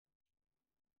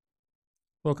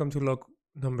Welcome to log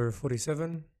number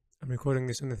 47. I'm recording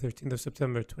this on the 13th of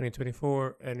September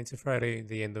 2024, and it's a Friday,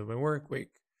 the end of my work week.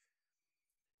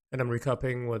 And I'm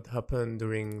recapping what happened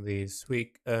during this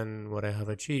week and what I have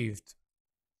achieved.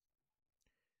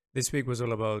 This week was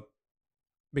all about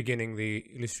beginning the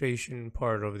illustration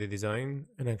part of the design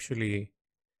and actually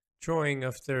drawing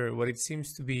after what it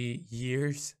seems to be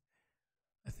years.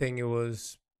 I think it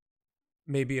was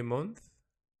maybe a month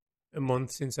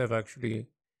since I've actually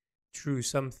drew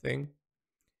something.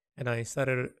 And I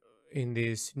started in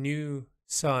this new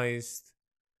sized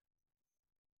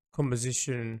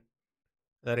composition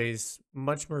that is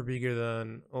much more bigger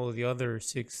than all the other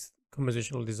 6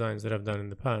 compositional designs that I've done in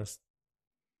the past.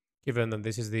 Given that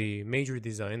this is the major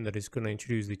design that is going to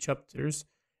introduce the chapters,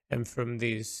 and from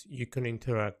this you can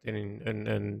interact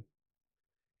and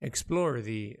explore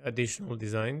the additional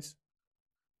designs.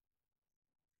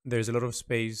 There's a lot of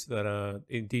space that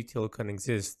in detail can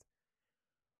exist.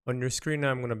 On your screen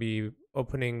now, I'm going to be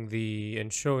opening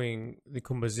and showing the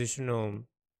compositional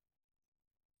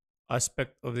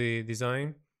aspect of the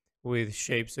design with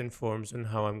shapes and forms and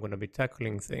how I'm going to be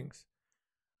tackling things.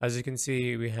 As you can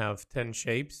see, we have 10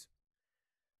 shapes.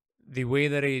 The way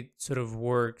that it sort of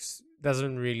works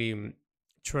doesn't really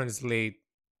translate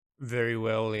very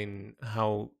well in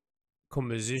how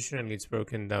compositionally it's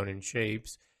broken down in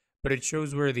shapes, but it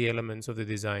shows where the elements of the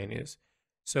design is.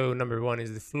 So number 1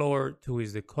 is the floor, 2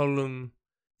 is the column,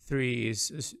 3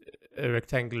 is a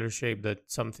rectangular shape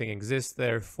that something exists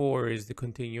there, 4 is the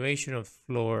continuation of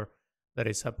floor that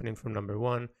is happening from number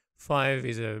 1, 5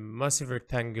 is a massive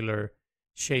rectangular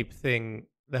shape thing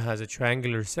that has a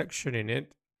triangular section in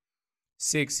it,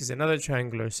 6 is another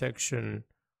triangular section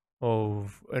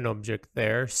of an object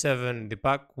there, 7 the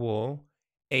back wall,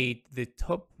 8 the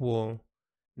top wall,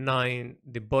 9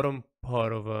 the bottom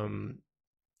part of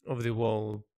the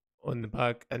wall on the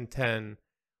back, and 10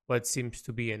 what seems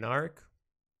to be an arc.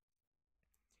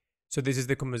 So this is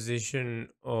the composition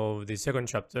of the second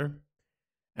chapter,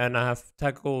 and I have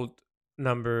tackled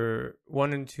number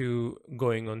 1 and 2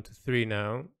 going on to 3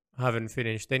 now. I haven't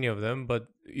finished any of them,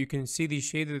 but you can see the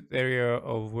shaded area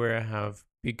of where I have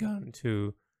begun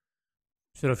to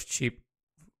sort of chip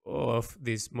off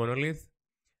this monolith.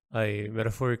 I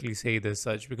metaphorically say it as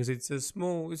such because it's a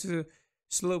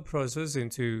slow process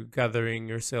into gathering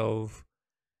yourself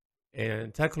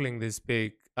and tackling this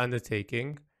big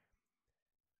undertaking.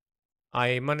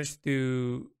 I managed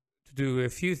to do a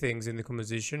few things in the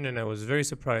composition, and I was very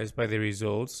surprised by the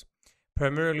results,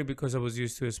 primarily because I was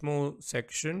used to a small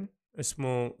section, a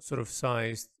small sort of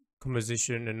sized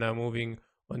composition, and now moving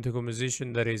on to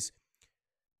composition that is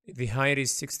the height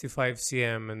is 65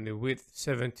 cm and the width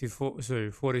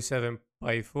 47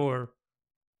 by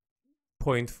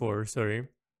 4.4, sorry.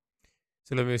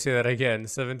 So let me say that again,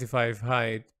 75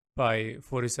 height by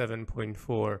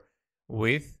 47.4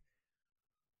 width,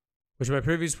 which my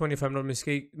previous one, if I'm not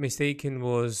mistaken,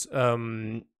 was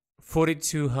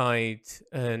 42 height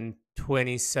and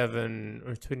 27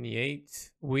 or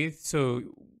 28 width. So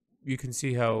you can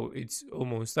see how it's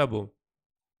almost double.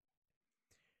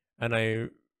 And I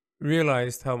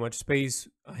realized how much space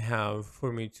I have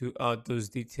for me to add those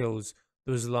details,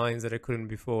 those lines that I couldn't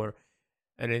before.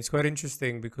 And it's quite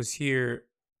interesting because here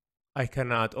I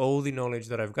can add all the knowledge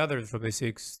that I've gathered from the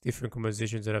 6 different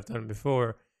compositions that I've done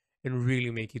before and really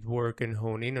make it work and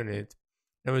hone in on it.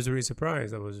 I was really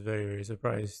surprised. I was very, very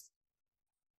surprised.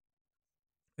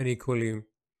 And equally,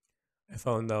 I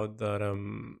found out that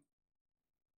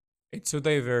it's so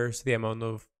diverse, the amount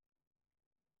of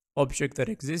object that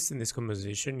exists in this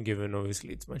composition, given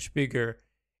obviously it's much bigger.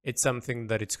 It's something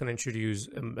that it's going to introduce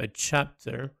a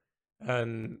chapter,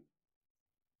 and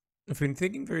I've been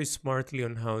thinking very smartly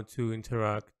on how to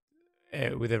interact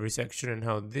with every section and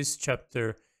how this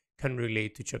chapter can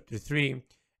relate to chapter 3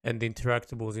 and the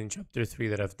interactables in chapter 3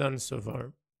 that I've done so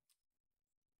far.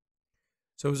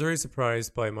 So I was very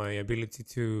surprised by my ability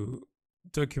to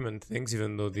document things,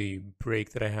 even though the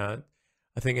break that I had.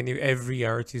 I think every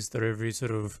artist or every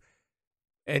sort of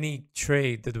any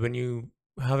trade that when you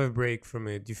have a break from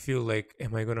it, you feel like,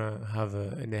 am I gonna have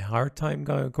a hard time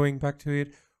going back to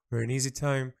it or an easy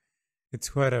time? It's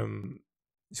quite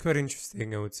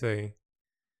interesting, I would say,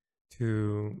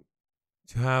 to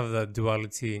have that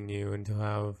duality in you and to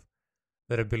have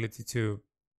that ability to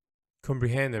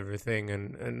comprehend everything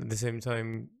and at the same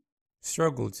time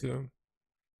struggle to.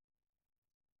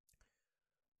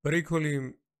 But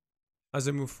equally, as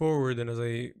I move forward and as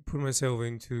I put myself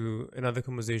into another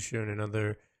composition,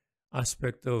 another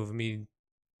aspect of me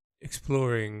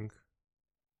exploring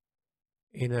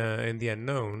in the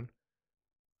unknown,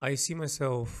 I see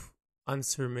myself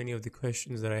answer many of the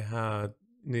questions that I had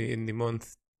in the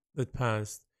month that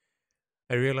passed,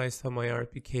 I realized how my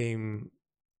art became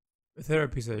a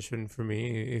therapy session for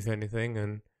me, if anything.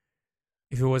 And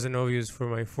if it wasn't obvious for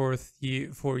my 4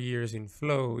 years in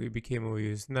flow, it became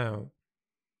obvious now.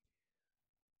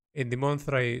 In the month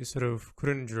that I sort of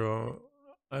couldn't draw,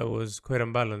 I was quite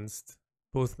unbalanced,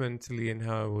 both mentally and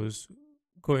how I was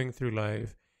going through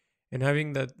life. And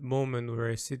having that moment where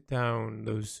I sit down,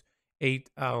 those 8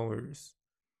 hours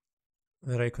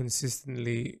that I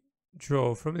consistently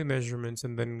draw from the measurements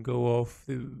and then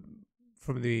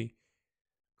from the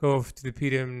go off to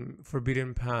the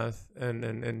forbidden path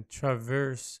and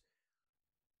traverse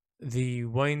the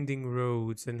winding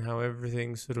roads and how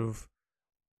everything sort of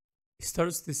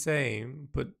starts the same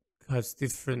but has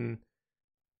different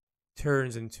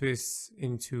turns and twists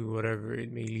into whatever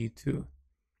it may lead to.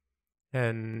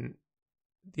 And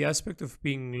the aspect of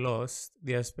being lost,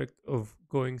 the aspect of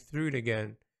going through it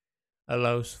again,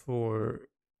 allows for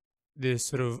this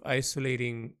sort of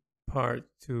isolating part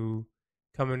to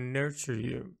come and nurture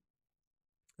you.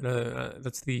 And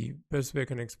that's the best way I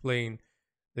can explain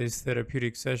this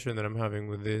therapeutic session that I'm having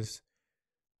with this,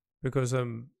 because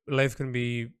life can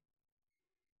be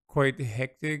quite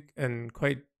hectic and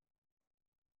quite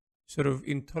sort of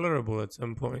intolerable at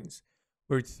some points,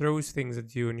 where it throws things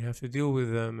at you and you have to deal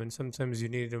with them. And sometimes you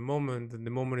need a moment, and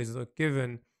the moment is not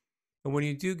given. And when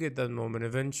you do get that moment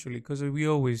eventually, because we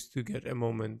always do get a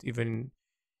moment, even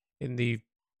in the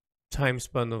time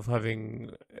span of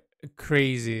having a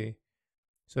crazy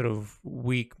sort of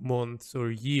week, months, or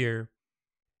year,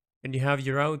 and you have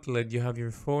your outlet, you have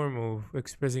your form of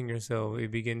expressing yourself,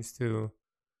 it begins to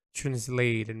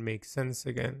translate and make sense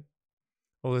again.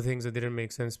 All the things that didn't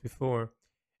make sense before.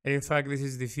 And in fact, this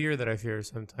is the fear that I fear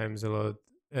sometimes a lot,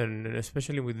 and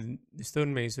especially with the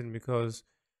stonemason, because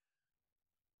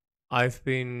I've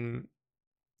been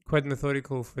quite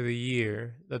methodical for the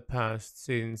year that passed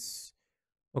since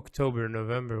October,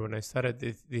 November, when I started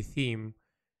the theme.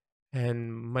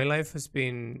 And my life has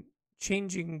been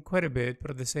changing quite a bit,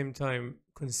 but at the same time,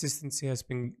 consistency has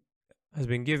been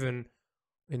given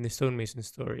in the stonemason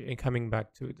story, and coming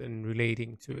back to it and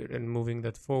relating to it and moving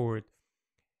that forward.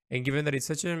 And given that it's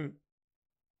such a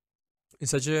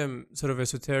sort of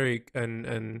esoteric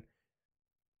and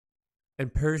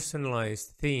personalized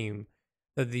theme,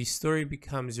 that the story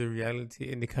becomes your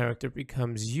reality and the character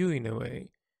becomes you in a way.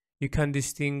 You can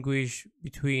distinguish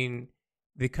between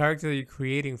the character you're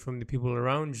creating from the people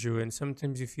around you, and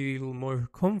sometimes you feel more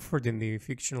comfort in the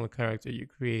fictional character you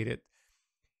created.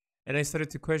 And I started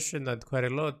to question that quite a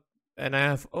lot, and I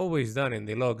have always done in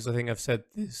the logs. I think I've said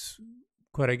this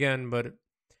quite again, but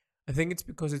I think it's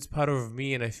because it's part of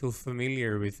me and I feel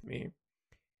familiar with me.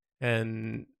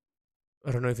 And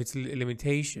I don't know if it's a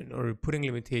limitation or putting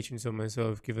limitations on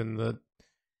myself, given that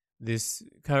this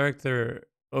character,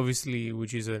 obviously,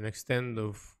 which is an extent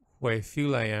of who I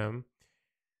feel I am,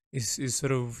 is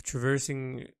sort of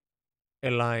traversing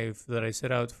a life that I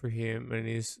set out for him, and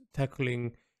is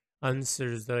tackling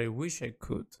answers that I wish I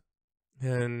could.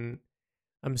 And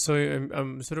I'm sort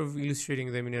of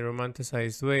illustrating them in a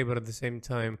romanticized way, but at the same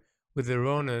time with the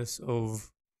rawness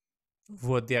of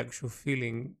what the actual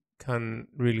feeling can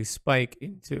really spike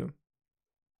into.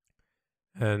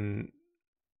 And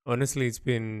honestly, it's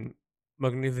been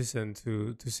magnificent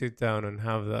to sit down and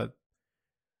have that.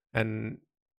 And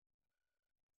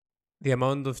the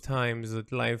amount of times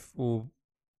that life will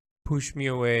push me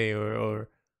away, or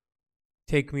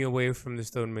take me away from the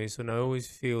stonemason, I always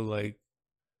feel like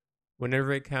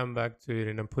whenever I come back to it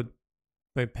and I put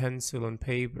my pencil on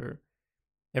paper,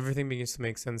 everything begins to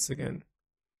make sense again.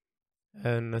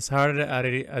 And as hard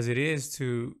as it is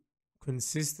to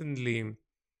consistently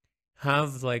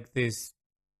have like this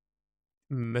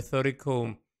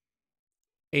methodical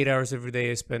 8 hours every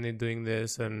day I spend it doing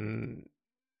this, and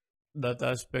that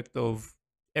aspect of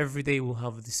every day will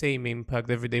have the same impact,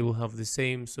 every day will have the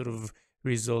same sort of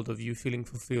result of you feeling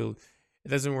fulfilled. It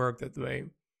doesn't work that way.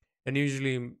 And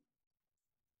usually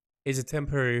it's a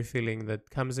temporary feeling that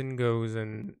comes and goes,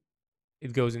 and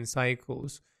it goes in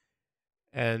cycles.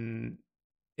 And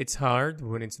it's hard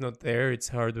when it's not there. It's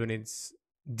hard when it's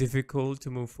difficult to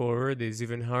move forward. It's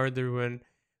even harder when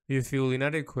you feel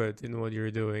inadequate in what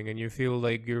you're doing and you feel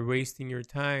like you're wasting your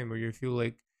time, or you feel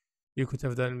like you could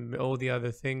have done all the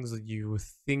other things that you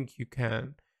think you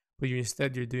can, but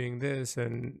you're doing this.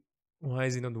 And why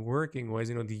is it not working? Why is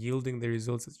it not yielding the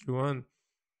results that you want?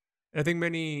 I think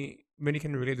many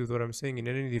can relate with what I'm saying in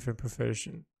any different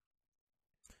profession,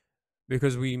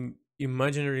 because we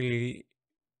imaginarily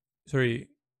sorry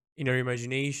in our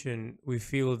imagination we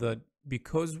feel that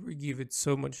because we give it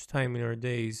so much time in our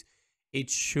days, it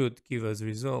should give us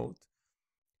result.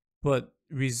 But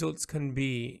results can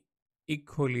be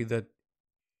equally that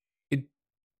it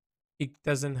it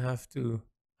doesn't have to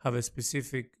have a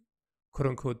specific quote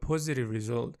unquote positive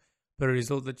result, but a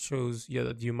result that shows, yeah,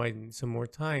 that you might need some more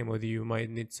time, or that you might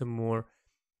need some more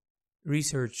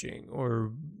researching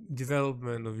or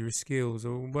development of your skills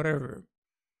or whatever.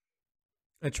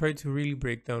 I try to really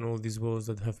break down all these walls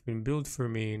that have been built for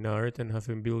me in art and have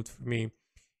been built for me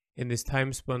in this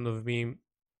time span of me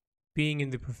being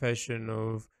in the profession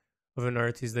of an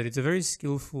artist, that it's a very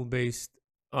skillful based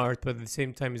art, but at the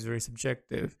same time it's very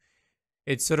subjective.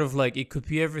 It's sort of like it could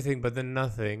be everything but then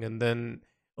nothing, and then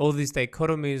all these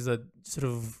dichotomies that sort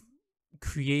of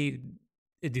create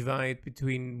a divide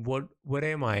between what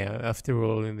am I after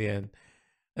all in the end.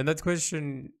 And that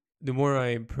question, the more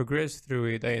I progress through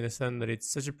it, I understand that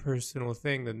it's such a personal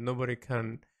thing that nobody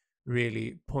can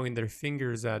really point their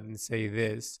fingers at and say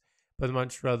this, but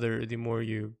much rather the more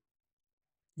you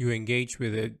engage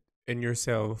with it and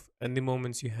yourself and the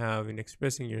moments you have in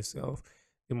expressing yourself,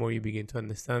 the more you begin to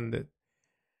understand it.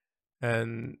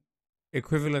 And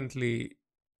equivalently,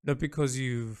 not because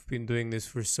you've been doing this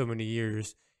for so many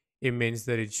years, it means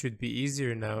that it should be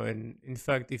easier now. And in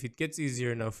fact, if it gets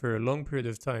easier now for a long period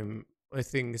of time, I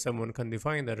think someone can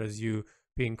define that as you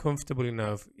being comfortable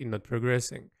enough in not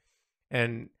progressing.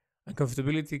 And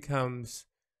uncomfortability comes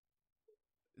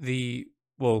the,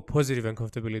 well, positive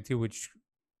uncomfortability, which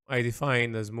I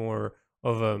define as more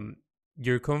of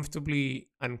you're comfortably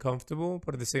uncomfortable,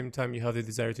 but at the same time you have the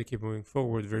desire to keep moving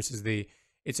forward versus the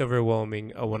it's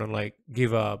overwhelming. I want to like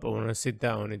give up. I want to sit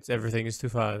down. It's everything is too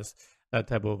fast. That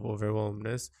type of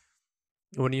overwhelmness.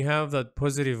 When you have that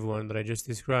positive one that I just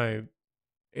described,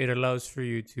 it allows for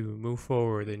you to move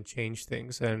forward and change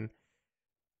things. And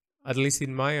at least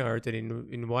in my art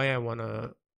and in why I want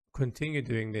to continue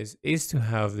doing this is to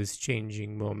have these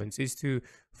changing moments, is to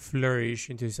flourish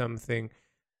into something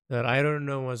that I don't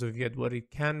know as of yet what it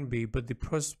can be, but the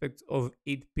prospect of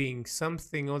it being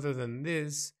something other than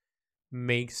this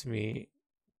makes me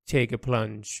take a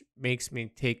plunge, makes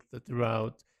me take that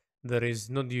route that is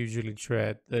not usually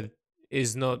tread, that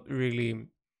is not really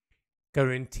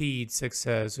guaranteed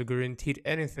success or guaranteed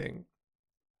anything,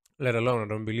 let alone I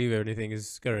don't believe everything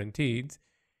is guaranteed,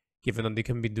 given that they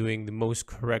can be doing the most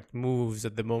correct moves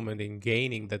at the moment in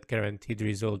gaining that guaranteed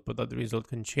result, but that result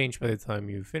can change by the time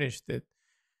you finished it.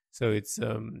 So it's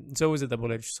always a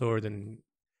double edged sword, and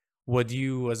what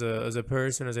you as a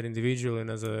person, as an individual, and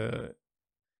as a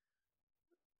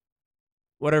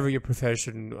whatever your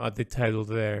profession at the title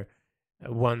there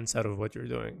wants out of what you're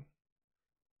doing.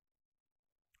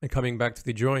 And coming back to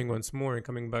the drawing once more, and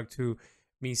coming back to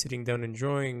me sitting down and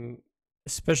drawing,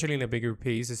 especially in a bigger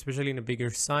piece, especially in a bigger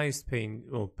sized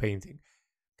painting,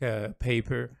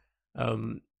 paper,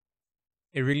 um,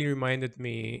 it really reminded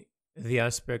me the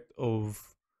aspect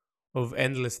of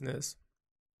endlessness.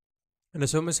 And I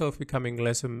saw myself becoming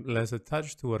less and less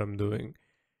attached to what I'm doing.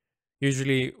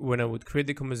 Usually, when I would create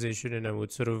the composition and I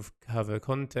would sort of have a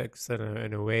context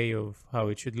and a way of how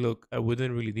it should look, I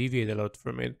wouldn't really deviate a lot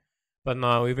from it. But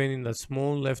now, even in that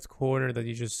small left corner that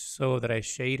you just saw that I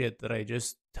shaded, that I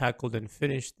just tackled and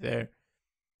finished there,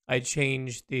 I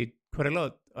changed it quite a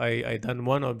lot. I done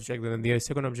one object, and then the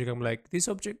second object, I'm like, this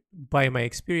object, by my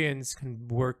experience, can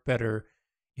work better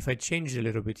if I change it a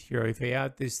little bit here, if I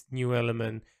add this new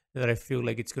element that I feel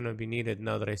like it's gonna be needed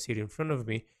now that I see it in front of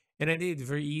me. And I did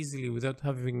very easily without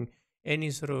having any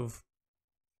sort of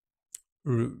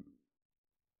re-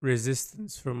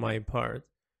 resistance from my part,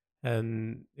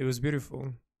 and it was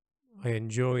beautiful. I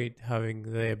enjoyed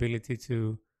having the ability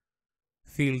to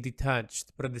feel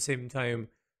detached, but at the same time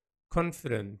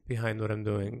confident behind what I'm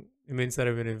doing. It means that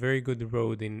I'm in a very good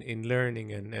road in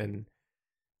learning and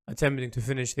attempting to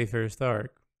finish the first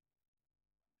arc.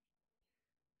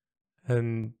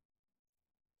 And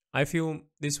I feel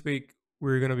this week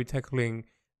we're going to be tackling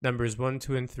numbers 1,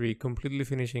 2, and 3, completely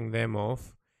finishing them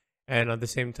off. And at the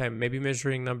same time, maybe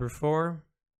measuring number 4.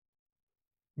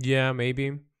 Yeah,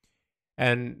 maybe.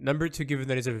 And number 2, given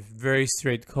that it's a very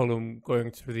straight column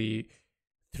going through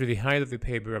the height of the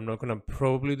paper, I'm not gonna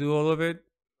probably do all of it.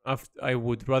 I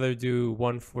would rather do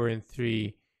 1, 4, and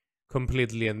 3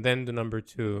 completely, and then do number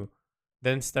 2,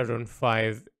 then start on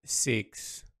 5,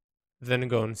 6, then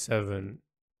go on 7,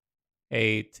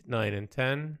 8, 9, and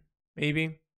 10,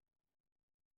 maybe.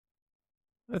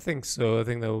 I think so. I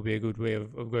think that would be a good way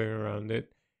of going around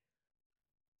it.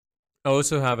 I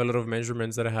also have a lot of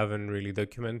measurements that I haven't really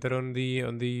documented on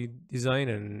the design,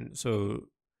 and so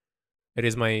it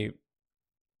is my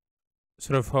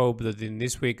sort of hope that in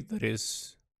this week that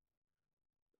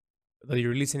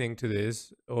you're listening to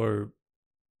this, or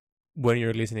when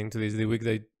you're listening to this, the week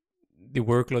that the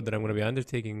workload that I'm going to be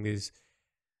undertaking this,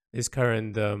 this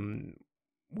current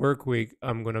work week,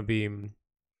 I'm gonna be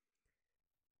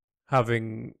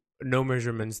having no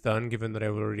measurements done, given that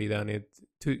I've already done it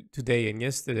today and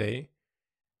yesterday,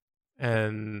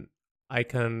 and I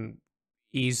can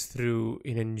ease through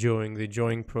in enjoying the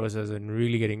drawing process and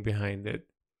really getting behind it.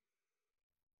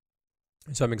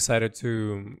 So I'm excited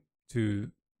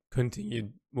to continue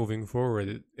moving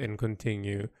forward and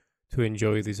continue to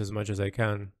enjoy this as much as I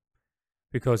can,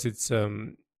 because it's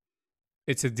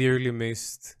a dearly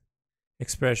missed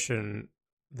expression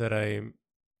that I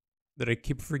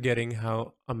keep forgetting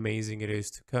how amazing it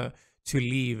is to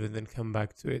leave and then come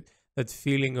back to it. That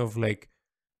feeling of like,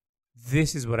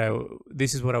 this is what I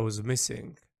was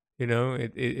missing. You know,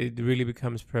 it really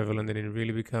becomes prevalent, and it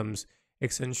really becomes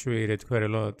accentuated quite a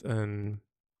lot. And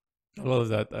I love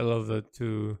that. I love that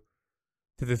to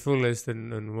the fullest,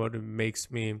 and what it makes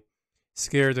me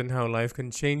scared, and how life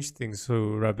can change things so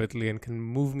rapidly and can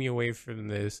move me away from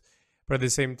this. But at the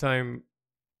same time,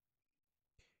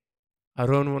 I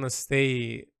don't want to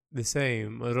stay the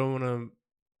same. I don't want to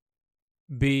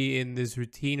be in this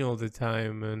routine all the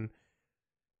time. And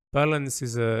balance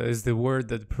is the word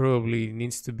that probably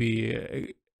needs to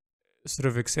be sort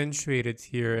of accentuated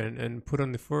here and put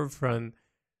on the forefront.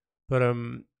 But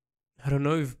I don't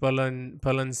know if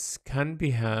balance can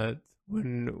be had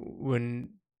when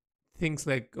things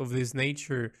like of this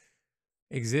nature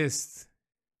exist,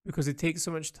 because it takes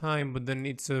so much time, but then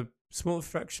it's a small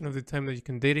fraction of the time that you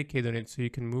can dedicate on it so you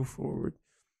can move forward.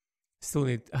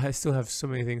 I still have so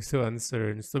many things to answer,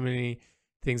 and so many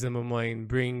things that my mind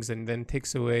brings and then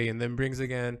takes away and then brings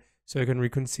again, so I can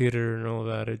reconsider and all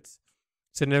that. It's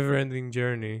a never ending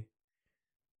journey.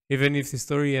 Even if the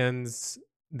story ends,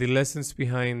 the lessons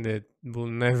behind it will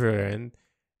never end.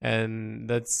 And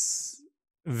that's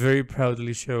very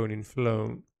proudly shown in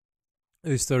Flow.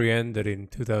 The story ended in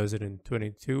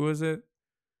 2022, was it?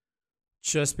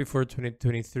 Just before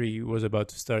 2023 was about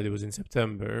to start. It was in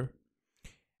September.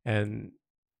 And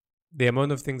the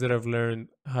amount of things that I've learned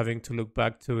having to look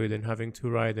back to it and having to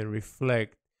write and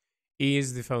reflect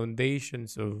is the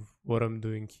foundations of what I'm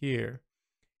doing here.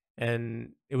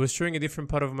 And it was showing a different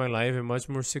part of my life, a much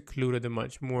more secluded, a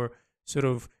much more sort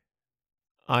of,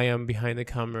 I am behind the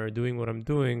camera doing what I'm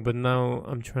doing, but now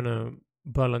I'm trying to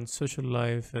balance social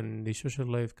life and the social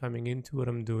life coming into what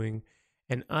I'm doing,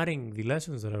 and adding the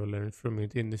lessons that I've learned from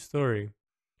it in the story.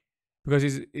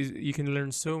 Because you can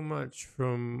learn so much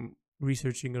from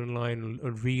researching online,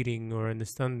 or reading or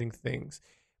understanding things.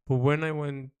 But when I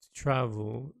went to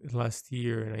travel last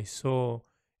year and I saw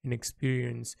and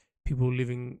experienced people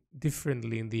living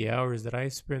differently in the hours that I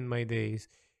spend my days,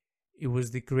 it was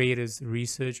the greatest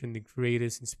research and the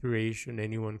greatest inspiration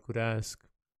anyone could ask.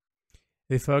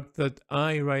 The fact that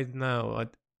I, right now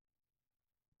at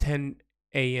 10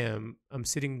 a.m., I'm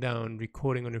sitting down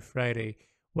recording on a Friday.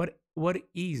 What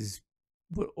is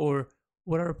or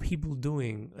what are people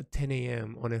doing at 10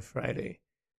 a.m. on a Friday?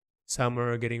 Some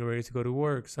are getting ready to go to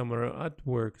work, some are at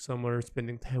work, some are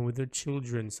spending time with their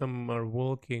children, some are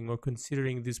walking or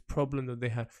considering this problem that they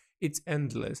have. It's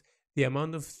endless. The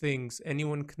amount of things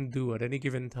anyone can do at any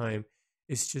given time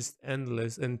is just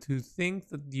endless. And to think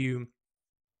that you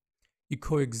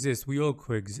coexist, we all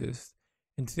coexist,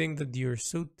 and think that you're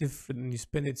so different and you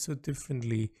spend it so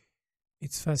differently,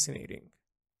 it's fascinating.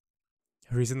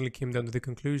 I recently came down to the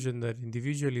conclusion that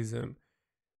individualism,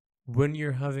 when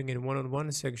you're having a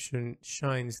one-on-one section,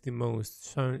 shines the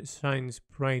most, shines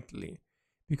brightly,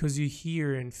 because you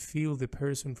hear and feel the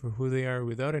person for who they are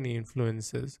without any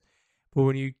influences. But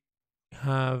when you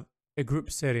have a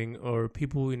group setting or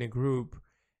people in a group,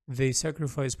 they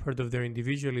sacrifice part of their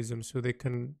individualism so they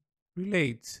can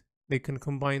relate, they can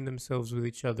combine themselves with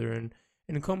each other and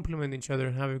complement each other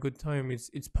and have a good time.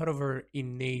 It's part of our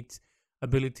innate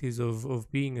abilities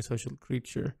of being a social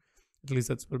creature. At least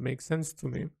that's what makes sense to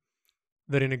me.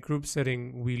 That in a group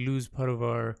setting, we lose part of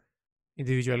our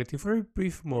individuality for a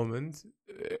brief moment,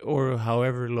 or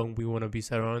however long we want to be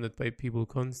surrounded by people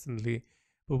constantly.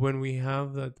 But when we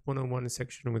have that one on one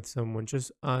section with someone,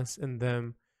 just us and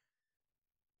them,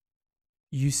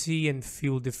 you see and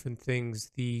feel different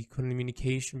things. The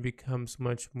communication becomes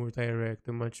much more direct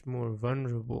and much more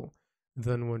vulnerable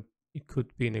than what it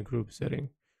could be in a group setting.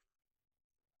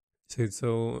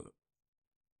 So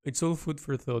it's all food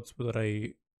for thoughts that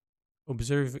I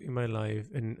observe in my life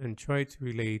and try to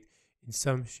relate in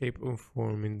some shape or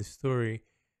form in the story,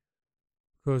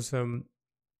 because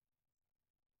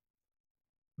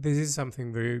this is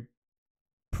something very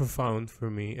profound for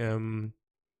me.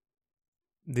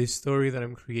 The story that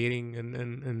I'm creating,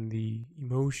 and the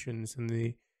emotions and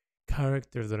the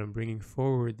character that I'm bringing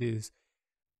forward is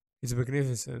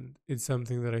magnificent. It's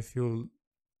something that I feel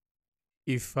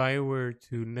if I were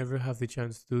to never have the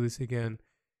chance to do this again,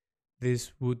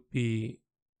 this would be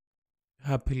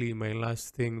happily my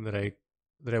last thing that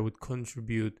I would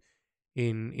contribute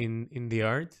in the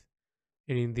art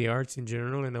and in the arts in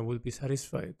general, and I would be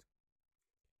satisfied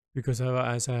because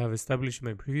as I have established in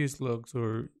my previous logs,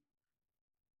 or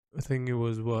I think it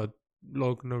was what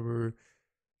log number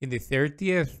in the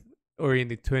 30th or in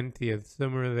the 20th,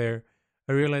 somewhere there,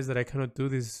 I realized that I cannot do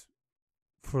this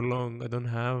for long.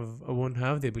 I won't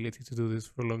have the ability to do this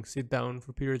for long. Sit down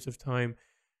for periods of time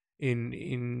in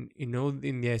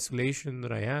the isolation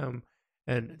that I am,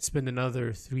 and spend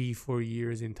another 3 4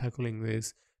 years in tackling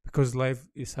this because life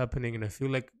is happening, and I feel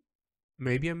like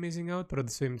maybe I'm missing out, but at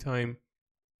the same time,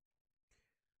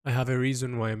 I have a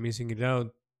reason why I'm missing it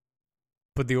out.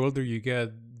 But the older you get,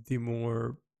 the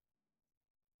more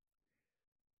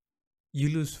you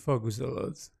lose focus a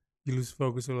lot. You lose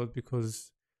focus a lot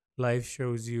because life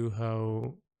shows you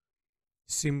how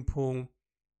simple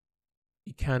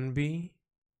it can be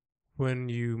when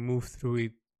you move through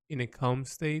it in a calm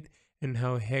state, and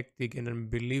how hectic and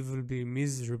unbelievably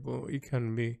miserable it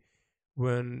can be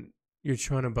when you're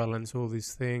trying to balance all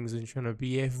these things and trying to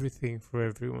be everything for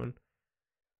everyone.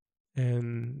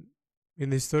 And in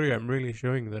this story, I'm really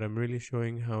showing that. I'm really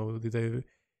showing how the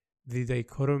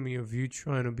dichotomy of you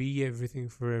trying to be everything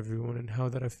for everyone and how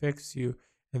that affects you,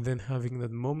 and then having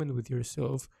that moment with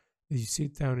yourself that you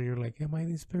sit down and you're like, am I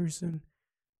this person?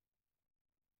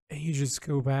 And you just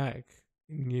go back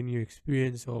and you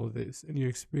experience all this, and you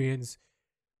experience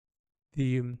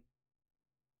the um,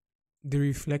 the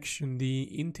reflection, the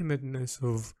intimateness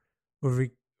of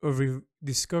re-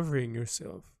 discovering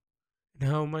yourself, and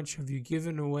how much have you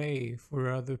given away for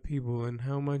other people, and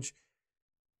how much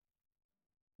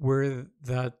were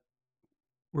that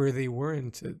were they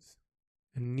warranted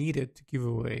and needed to give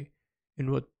away,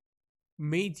 and what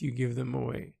made you give them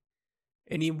away.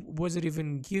 And it wasn't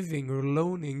even giving or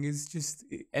loaning, it's just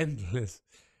endless.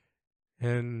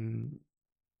 And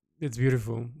it's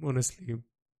beautiful, honestly.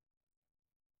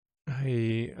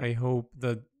 I hope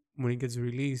that when it gets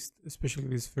released, especially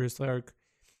this first arc,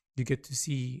 you get to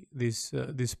see this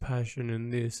passion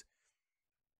and this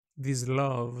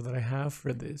love that I have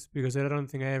for this, because I don't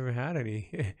think I ever had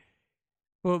any.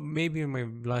 Well, maybe in my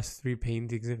last three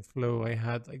paintings in flow, I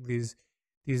had like this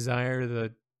desire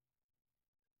that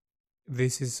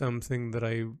this is something that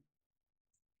I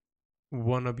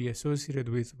want to be associated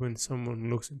with when someone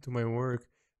looks into my work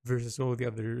versus all the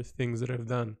other things that I've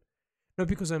done. Not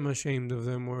because I'm ashamed of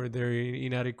them or they're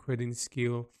inadequate in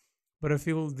skill, but I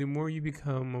feel the more you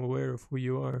become aware of who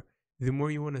you are, the more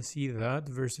you want to see that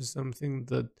versus something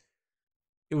that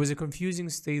it was a confusing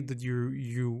state that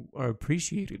you are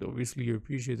appreciated. Obviously, you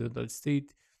appreciated that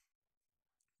state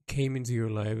came into your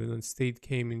life, and that state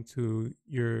came into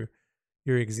your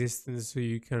existence, so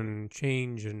you can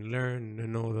change and learn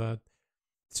and all that.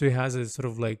 So it has a sort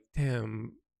of like,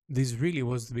 damn, this really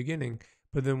was the beginning.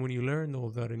 But then when you learn all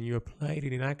that and you apply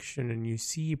it in action and you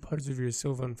see parts of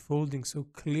yourself unfolding so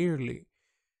clearly,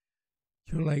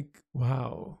 you're like,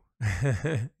 wow,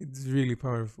 it's really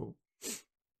powerful.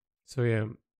 So yeah,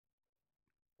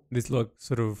 this log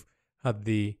sort of had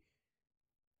the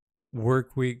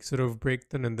work week sort of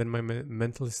breakdown, and then my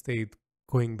mental state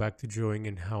going back to drawing,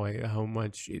 and how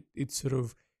much it sort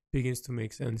of begins to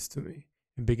make sense to me.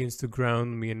 It begins to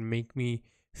ground me and make me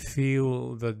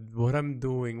feel that what I'm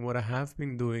doing, what I have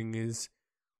been doing, is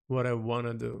what I want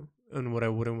to do and what I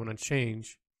wouldn't want to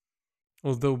change.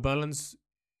 Although balance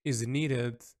is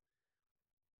needed,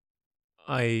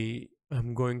 I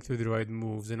am going through the right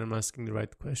moves and I'm asking the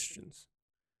right questions.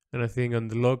 And I think on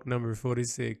the log number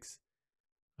 46,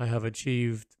 I have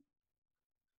achieved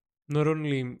not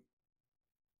only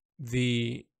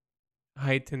the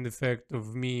heightened effect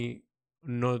of me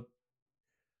not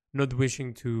not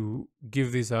wishing to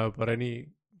give this up at any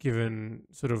given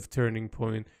sort of turning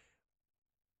point,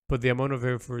 but the amount of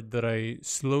effort that I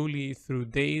slowly, through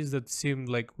days that seemed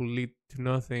like will lead to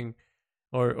nothing,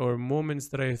 or moments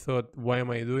that I thought, why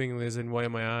am I doing this and why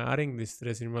am I adding this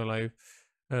stress in my life,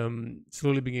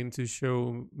 slowly begin to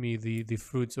show me the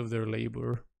fruits of their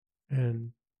labor.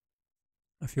 And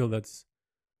I feel that's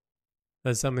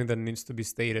something that needs to be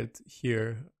stated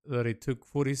here, that it took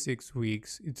 46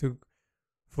 weeks. It took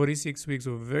 46 weeks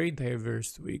of very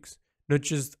diverse weeks. Not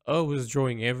just, oh, I was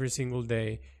drawing every single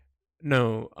day.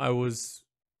 No, I was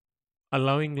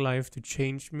allowing life to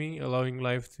change me, allowing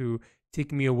life to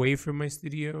take me away from my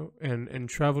studio and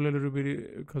travel a little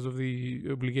bit because of the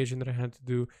obligation that I had to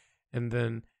do, and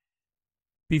then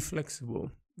be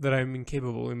flexible, that I'm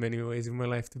incapable in many ways in my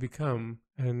life to become.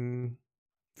 And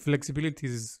flexibility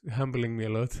is humbling me a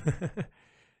lot.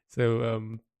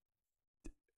 So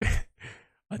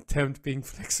attempt being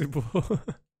flexible.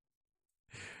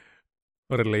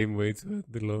 What a lame way to end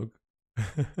the log.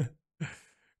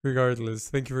 Regardless,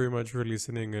 thank you very much for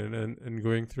listening and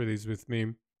going through these with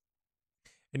me.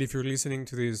 And if you're listening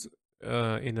to this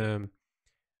in a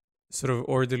sort of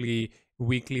orderly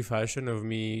weekly fashion of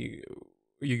me,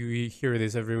 you hear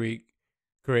this every week,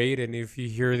 great. And if you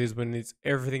hear this when it's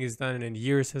everything is done and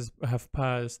years have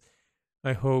passed,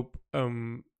 I hope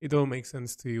it all makes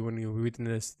sense to you when you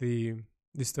witness the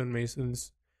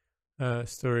stonemasons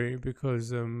story, because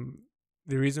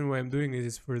the reason why I'm doing this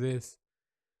is for this.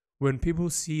 When people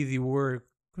see the work,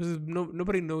 because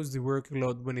nobody knows the work a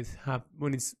lot when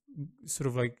when it's sort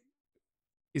of like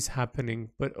is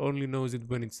happening, but only knows it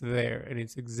when it's there and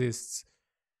it exists.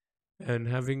 And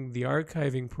having the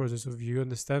archiving process of you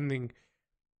understanding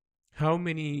how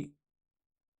many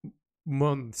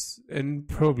months and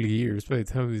probably years by the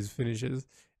time this finishes,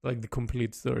 like the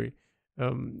complete story,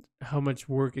 how much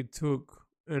work it took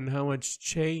and how much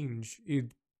change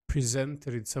it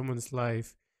presented in someone's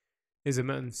life is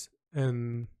immense.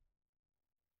 And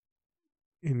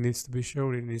it needs to be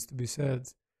shown, it needs to be said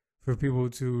for people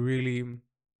to really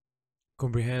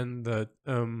comprehend that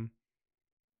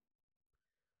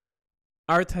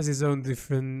art has its own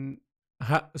different.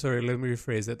 Sorry, let me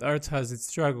rephrase that. Art has its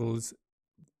struggles,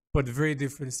 but very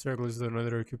different struggles than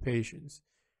other occupations.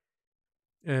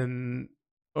 And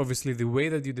obviously, the way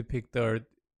that you depict art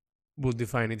will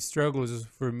define its struggles.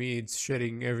 For me, it's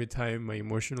shedding every time my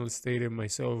emotional state and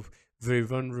myself very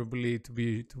vulnerably to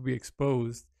be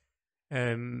exposed.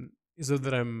 And it's not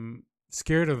that I'm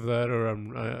scared of that or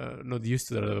I'm not used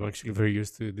to that. I'm actually very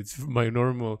used to it. It's my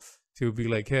normal to be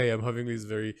like, hey, I'm having this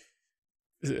very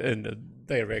and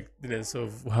directness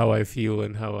of how I feel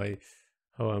and how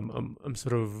I'm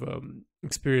sort of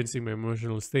experiencing my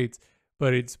emotional states.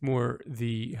 But it's more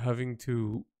the having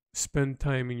to spend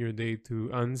time in your day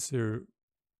to answer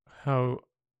how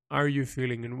are you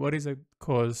feeling and what is it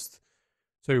caused.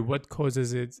 Sorry, what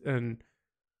causes it, and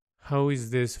how is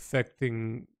this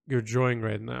affecting your drawing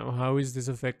right now? How is this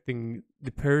affecting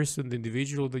the person, the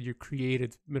individual that you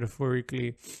created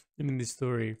metaphorically in the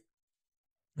story?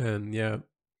 And yeah,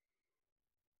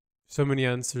 so many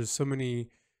answers, so many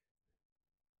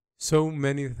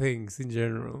things in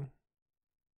general.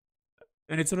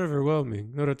 And it's not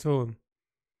overwhelming, not at all.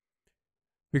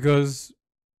 Because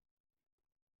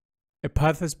a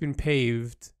path has been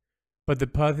paved, but the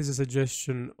path is a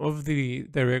suggestion of the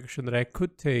direction that I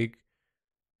could take,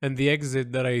 and the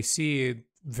exit that I see it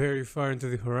very far into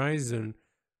the horizon.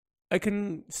 I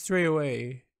can stray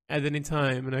away at any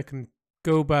time and I can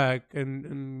go back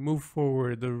and move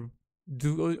forward or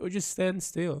just stand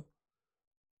still.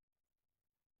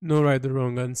 No right or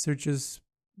wrong answer, just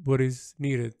what is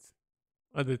needed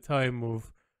at the time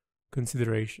of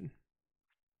consideration.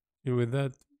 And with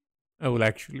that, I will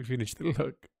actually finish the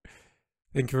log.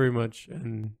 Thank you very much,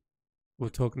 and we'll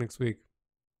talk next week.